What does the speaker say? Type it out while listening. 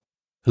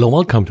Hello,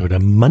 welcome to the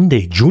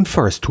Monday, June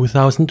 1st,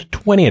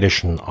 2020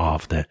 edition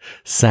of the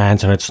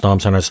SANS Internet Storm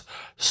Center's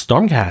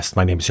StormCast.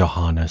 My name is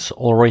Johannes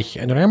Ulrich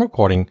and I am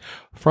recording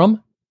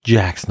from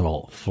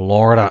Jacksonville,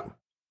 Florida.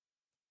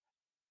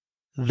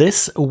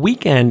 This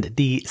weekend,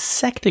 the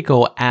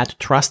Sectigo at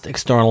Trust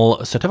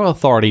External Certificate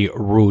Authority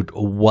route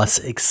was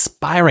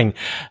expiring.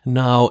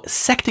 Now,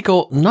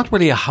 Sectigo, not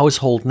really a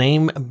household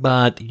name,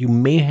 but you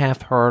may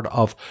have heard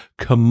of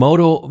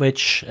Komodo,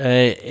 which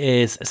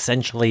is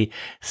essentially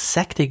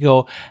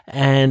Sectigo.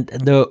 And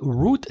the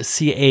root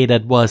CA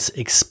that was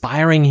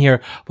expiring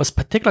here was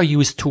particularly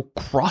used to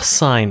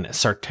cross-sign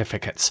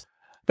certificates.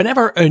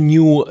 Whenever a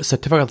new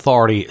certificate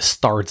authority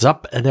starts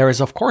up, there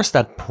is of course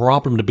that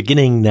problem in the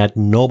beginning that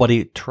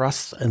nobody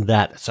trusts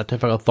that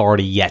certificate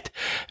authority yet.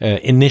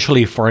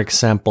 Initially, for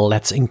example,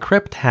 Let's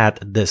Encrypt had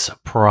this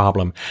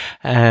problem.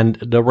 And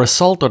the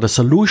result or the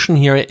solution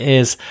here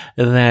is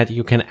that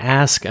you can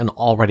ask an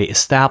already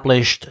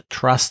established,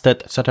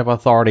 trusted certificate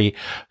authority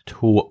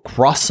to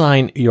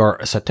cross-sign your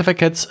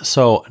certificates.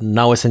 So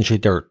now essentially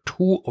there are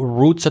two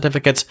root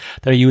certificates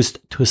that are used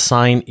to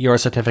sign your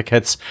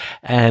certificates.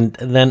 And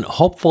then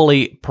hopefully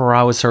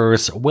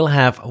browsers will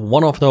have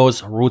one of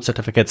those root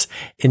certificates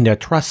in their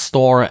trust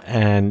store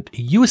and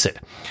use it.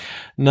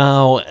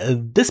 Now,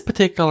 this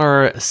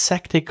particular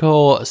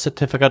Sectigo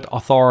certificate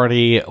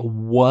authority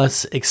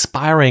was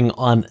expiring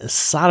on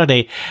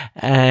Saturday,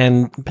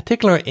 and in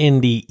particular in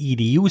the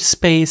EDU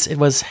space, it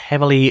was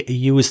heavily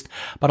used,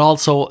 but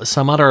also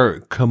some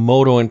other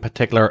Komodo in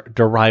particular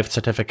derived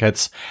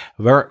certificates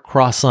were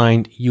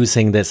cross-signed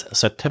using this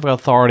certificate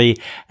authority,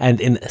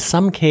 and in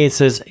some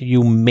cases,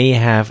 you may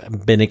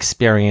have been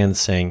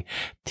experiencing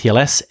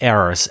TLS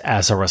errors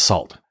as a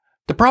result.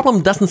 The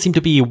problem doesn't seem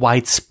to be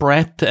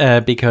widespread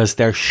because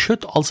there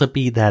should also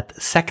be that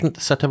second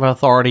certificate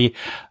authority,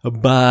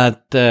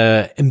 but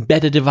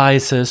embedded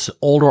devices,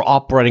 older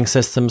operating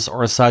systems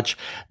or such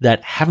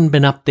that haven't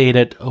been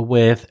updated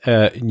with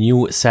a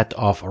new set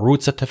of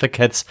root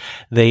certificates,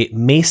 they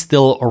may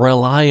still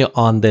rely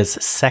on this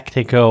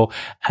Sectigo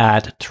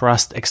at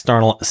Trust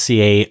External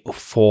CA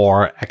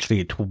for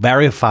actually to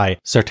verify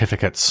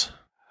certificates.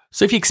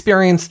 So if you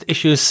experienced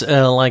issues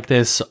like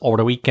this over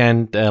the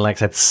weekend, like I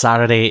said,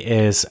 Saturday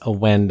is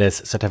when this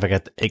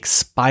certificate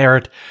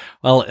expired.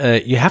 Well,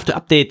 you have to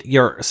update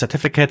your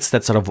certificates.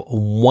 That's sort of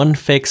one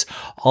fix.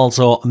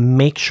 Also,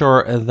 make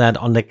sure that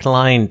on the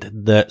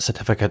client, the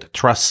certificate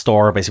trust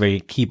store, basically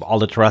you keep all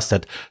the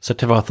trusted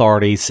certificate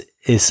authorities,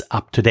 is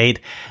up to date.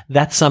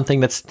 That's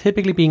something that's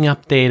typically being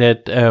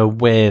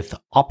updated with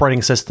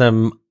operating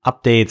system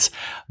updates,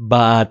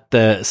 but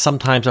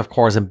sometimes, of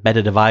course,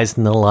 embedded device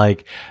and the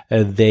like,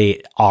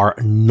 they are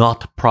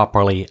not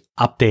properly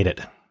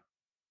updated.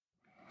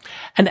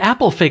 And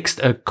Apple fixed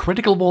a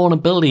critical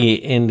vulnerability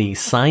in the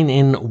Sign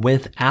In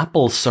with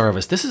Apple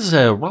service. This is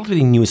a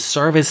relatively new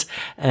service,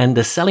 and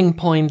the selling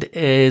point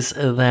is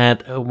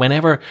that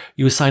whenever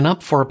you sign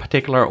up for a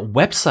particular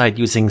website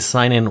using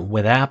Sign In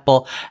with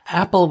Apple,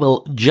 Apple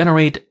will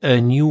generate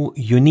a new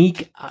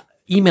unique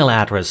email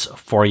address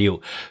for you.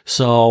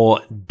 So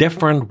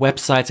different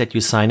websites that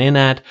you sign in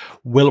at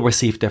will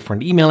receive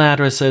different email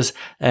addresses.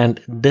 And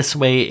this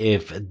way,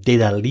 if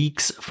data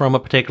leaks from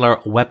a particular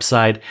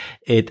website,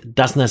 it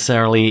doesn't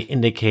necessarily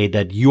indicate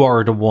that you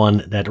are the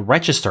one that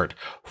registered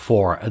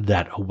for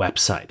that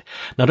website.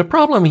 Now, the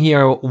problem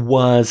here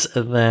was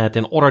that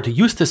in order to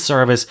use this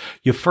service,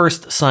 you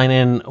first sign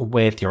in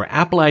with your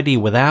Apple ID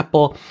with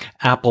Apple.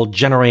 Apple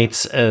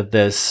generates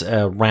this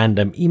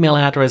random email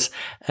address,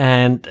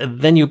 and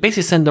then you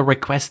basically send a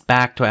request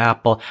back to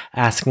Apple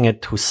asking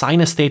it to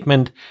sign a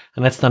statement,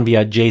 and that's done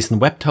via JSON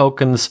Web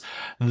Tokens,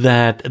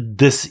 that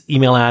this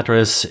email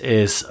address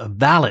is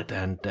valid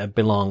and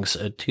belongs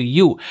to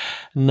you.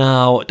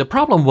 Now, the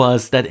problem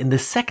was that in the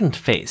second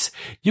phase,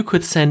 you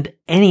could send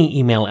any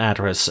email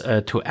address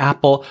to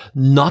Apple,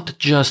 not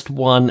just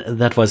one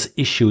that was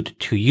issued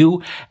to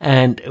you.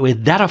 And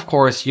with that, of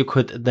course, you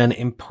could then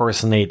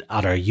impersonate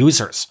other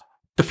users.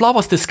 The flaw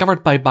was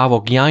discovered by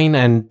Bhavok Jain,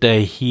 and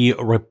he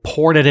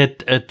reported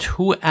it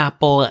to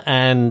Apple,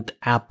 and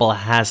Apple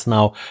has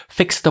now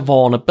fixed the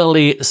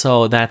vulnerability.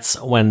 So that's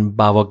when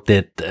Bhavok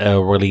did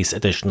release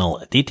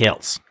additional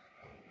details.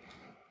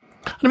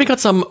 And we got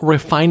some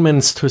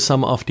refinements to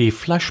some of the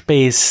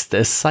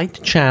flush-based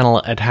side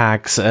channel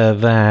attacks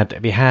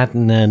that we had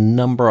in a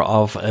number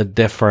of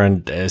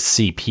different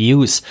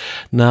CPUs.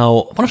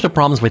 Now, one of the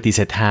problems with these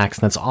attacks,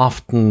 and it's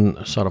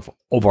often sort of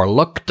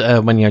overlooked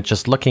when you're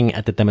just looking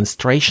at the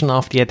demonstration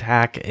of the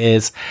attack,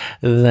 is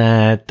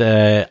that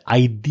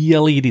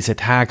ideally these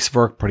attacks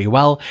work pretty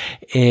well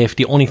if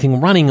the only thing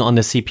running on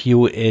the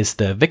CPU is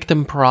the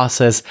victim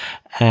process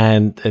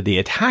and the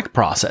attack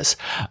process.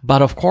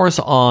 But of course,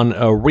 on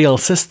a real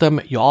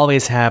system, you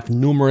always have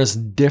numerous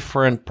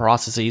different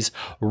processes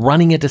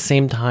running at the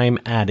same time,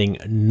 adding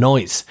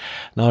noise.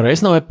 Now, there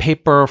is now a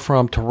paper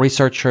from two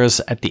researchers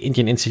at the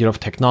Indian Institute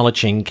of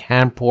Technology in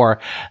Kanpur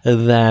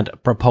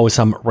that propose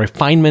some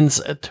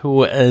refinements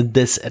to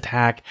this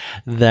attack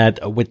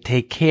that would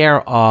take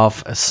care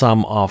of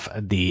some of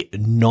the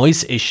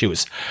noise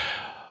issues.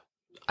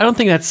 I don't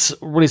think that's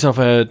really sort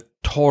of a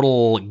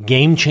total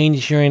game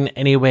changer in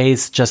any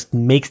ways, just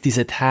makes these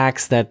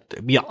attacks that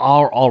we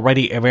are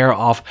already aware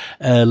of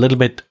a little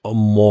bit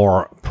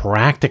more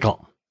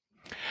practical.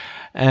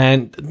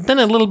 And then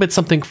a little bit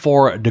something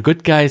for the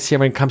good guys here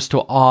when it comes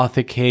to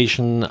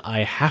authentication.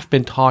 I have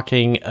been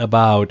talking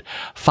about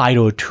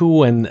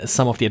FIDO2 and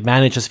some of the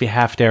advantages we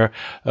have there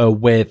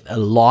with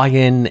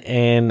login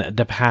in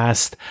the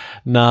past.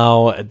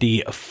 Now,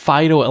 the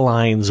FIDO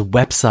Alliance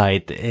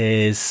website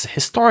is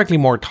historically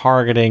more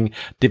targeting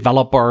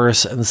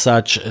developers and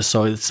such,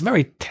 so it's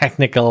very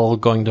technical,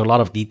 going to a lot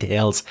of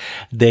details.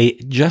 They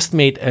just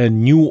made a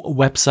new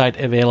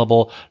website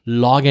available,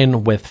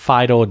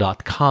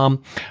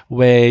 loginwithfido.com,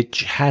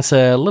 which has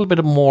a little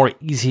bit more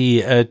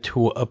easy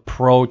to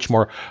approach,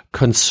 more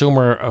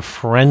consumer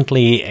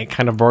friendly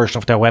kind of version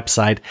of their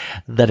website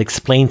that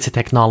explains the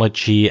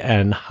technology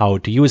and how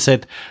to use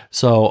it.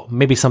 So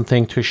maybe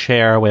something to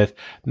share with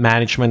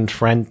management,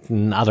 friends,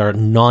 and other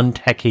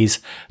non-techies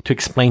to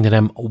explain to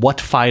them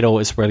what FIDO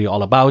is really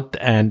all about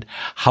and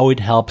how it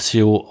helps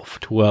you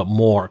to a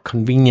more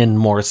convenient,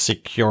 more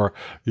secure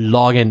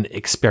login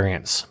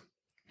experience.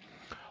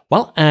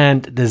 Well,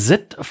 and that's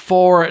it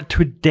for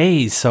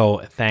today.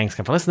 So thanks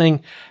again for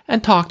listening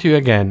and talk to you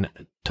again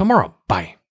tomorrow. Bye.